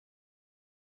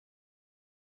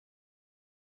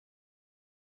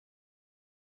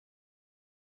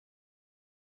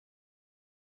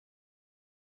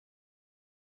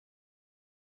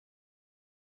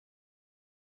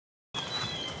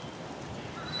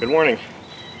Good morning.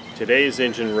 Today's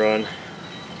engine run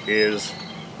is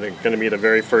going to be the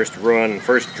very first run,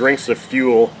 first drinks of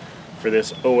fuel for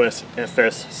this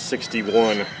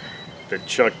FS-61 that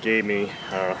Chuck gave me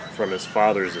from his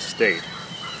father's estate.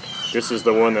 This is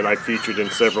the one that I featured in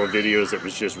several videos that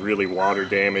was just really water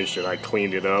damaged, and I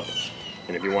cleaned it up.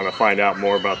 And if you want to find out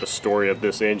more about the story of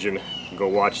this engine, go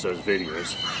watch those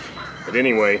videos. But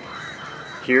anyway,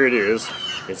 here it is.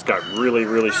 It's got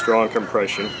really strong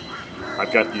compression.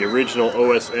 I've got the original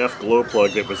OSF glow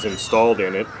plug that was installed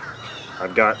in it.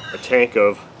 I've got a tank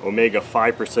of Omega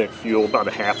 5% fuel, about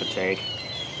a half a tank,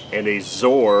 and a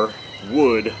Zor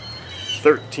wood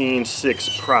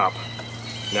 13.6 prop.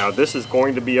 Now this is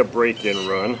going to be a break-in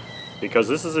run because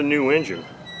this is a new engine,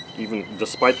 even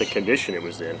despite the condition it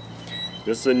was in.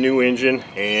 This is a new engine,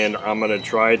 and I'm going to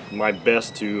try my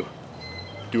best to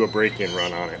do a break-in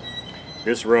run on it.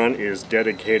 This run is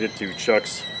dedicated to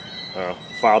Chuck's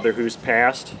father who's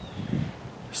passed,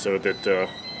 so that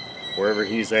wherever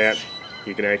he's at,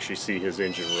 he can actually see his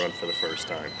engine run for the first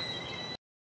time.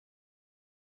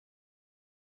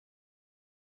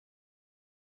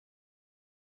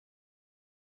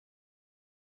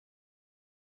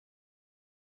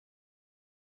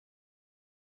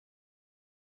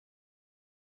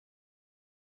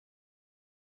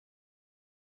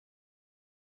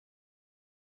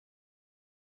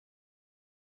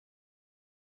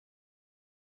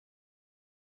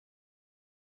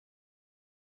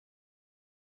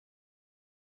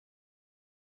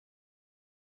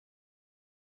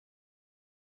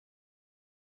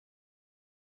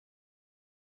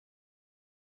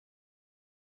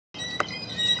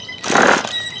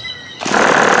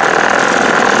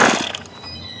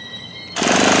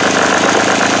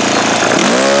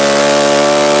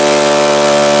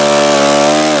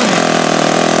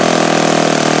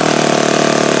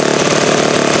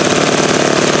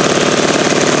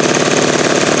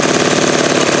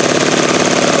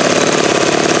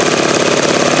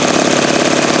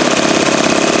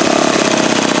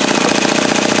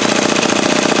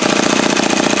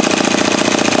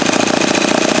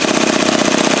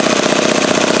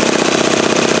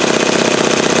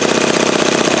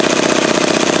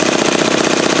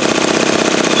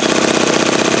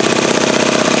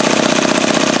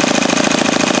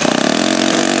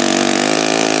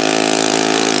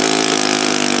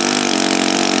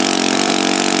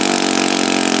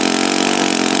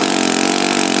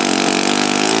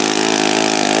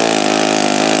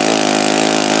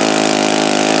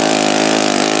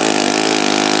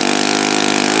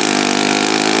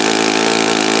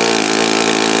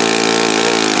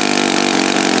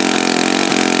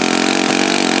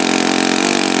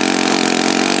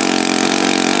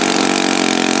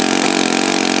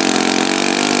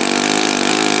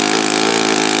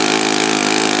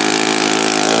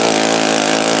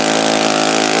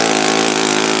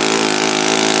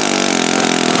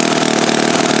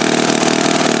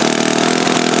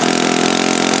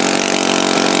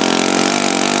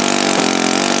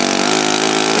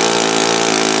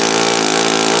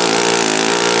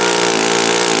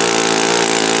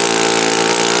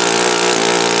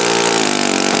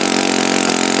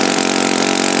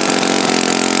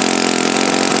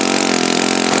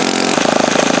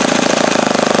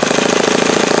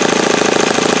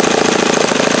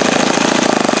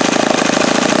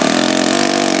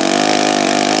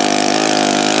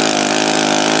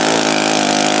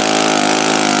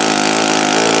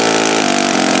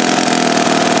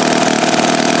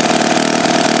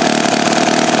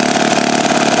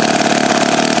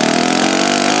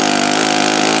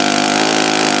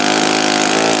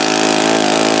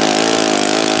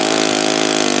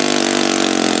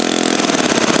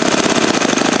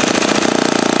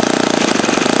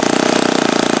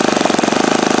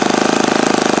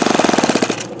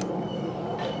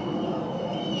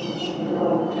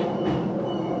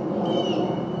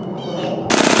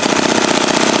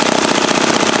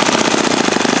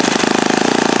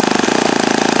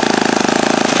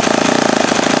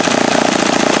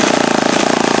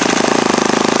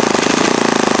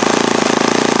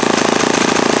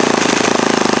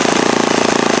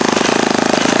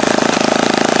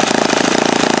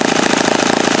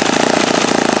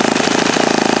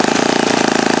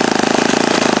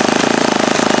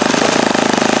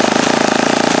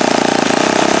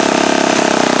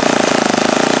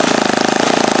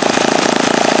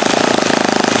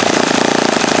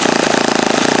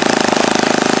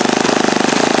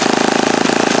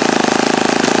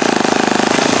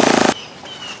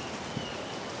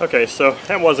 Okay, so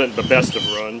that wasn't the best of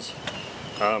runs.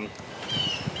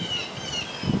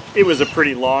 It was a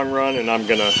pretty long run, and I'm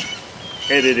gonna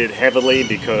edit it heavily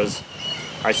because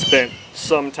I spent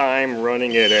some time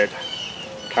running it at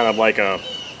kind of like a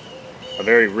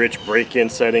very rich break-in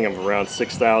setting of around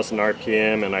 6,000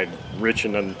 RPM, and I'd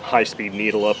richen the high-speed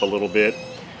needle up a little bit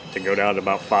to go down to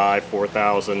about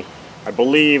 4,000. I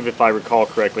believe, if I recall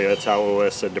correctly, that's how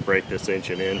OS said to break this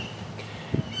engine in.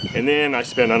 And then I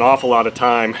spent an awful lot of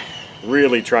time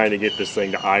really trying to get this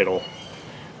thing to idle,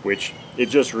 which it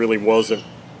just really wasn't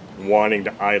wanting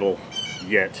to idle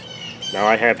yet. Now,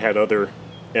 I have had other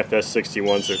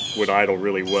FS-61s that would idle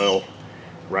really well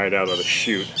right out of the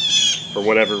chute. For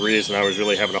whatever reason, I was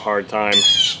really having a hard time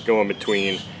going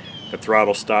between the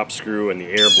throttle stop screw and the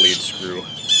air bleed screw.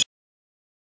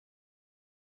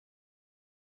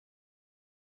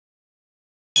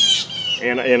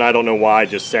 And I don't know why I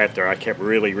just sat there. I kept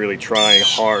really trying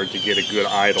hard to get a good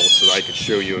idle so that I could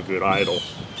show you a good idle.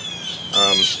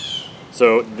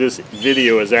 So this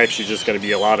video is actually just going to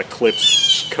be a lot of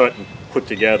clips cut and put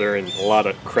together, and a lot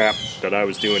of crap that I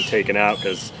was doing taken out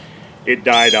because it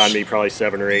died on me probably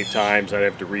 7 or 8 times. I'd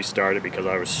have to restart it because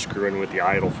I was screwing with the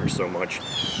idle for so much.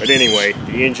 But anyway,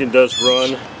 the engine does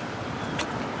run.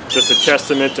 Just a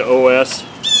testament to OS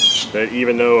that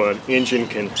even though an engine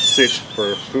can sit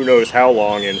for who knows how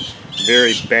long in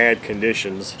very bad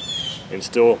conditions and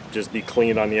still just be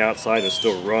clean on the outside and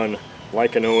still run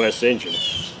like an OS engine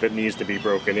that needs to be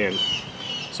broken in.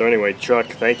 So anyway, Chuck,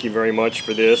 thank you very much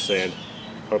for this, and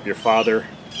hope your father,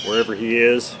 wherever he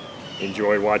is,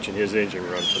 enjoyed watching his engine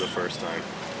run for the first time.